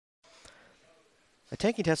A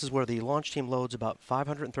tanking test is where the launch team loads about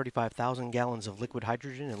 535,000 gallons of liquid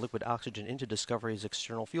hydrogen and liquid oxygen into Discovery's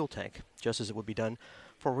external fuel tank, just as it would be done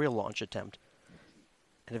for a real launch attempt.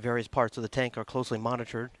 And the various parts of the tank are closely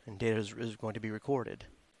monitored, and data is going to be recorded.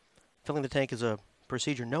 Filling the tank is a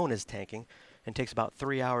procedure known as tanking, and takes about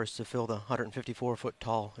 3 hours to fill the 154-foot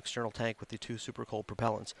tall external tank with the two supercold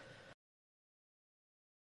propellants.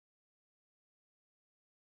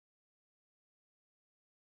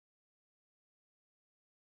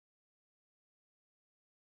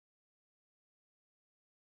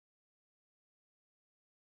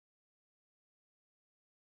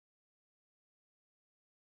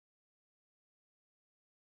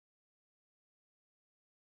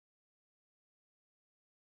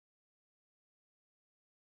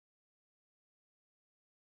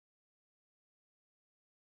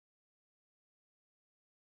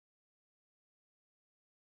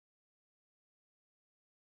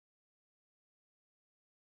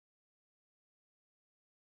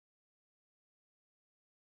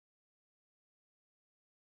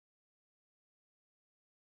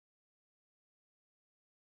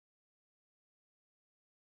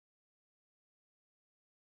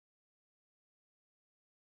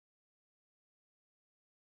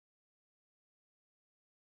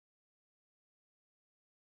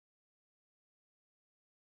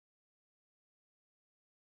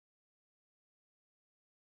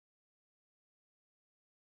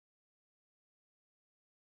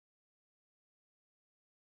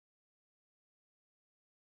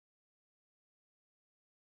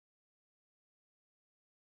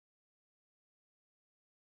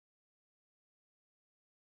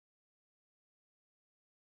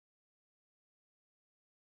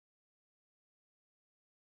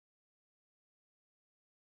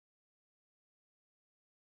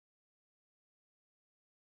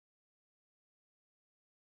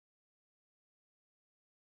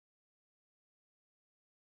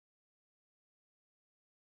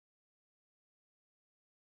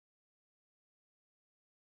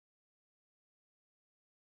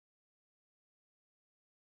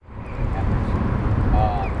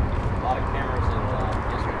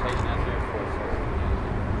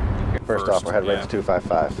 First off, we're headed right to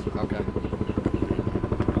 255. Okay.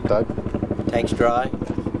 Doug? Tank's dry,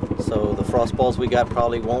 so the frost balls we got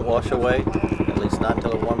probably won't wash away, at least not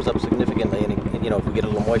until it warms up significantly, and you know, if we get a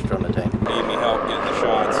little moisture on the tank. Need any help getting the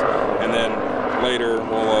shots, and then later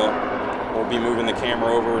we'll be moving the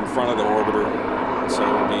camera over in front of the orbiter, so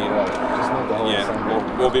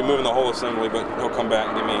we'll be moving the whole assembly, but he'll come back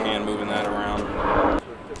and give me a hand moving that around.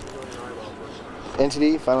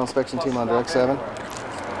 NTD, final inspection team on direct 7.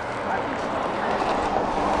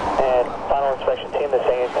 And final inspection team, this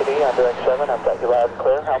is NTD on direct 7. I've got you loud and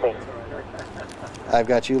clear. Help me. I've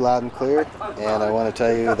got you loud and clear, and I want to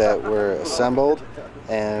tell you that we're assembled,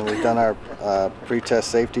 and we've done our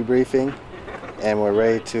pre-test safety briefing, and we're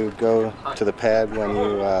ready to go to the pad when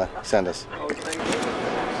you send us.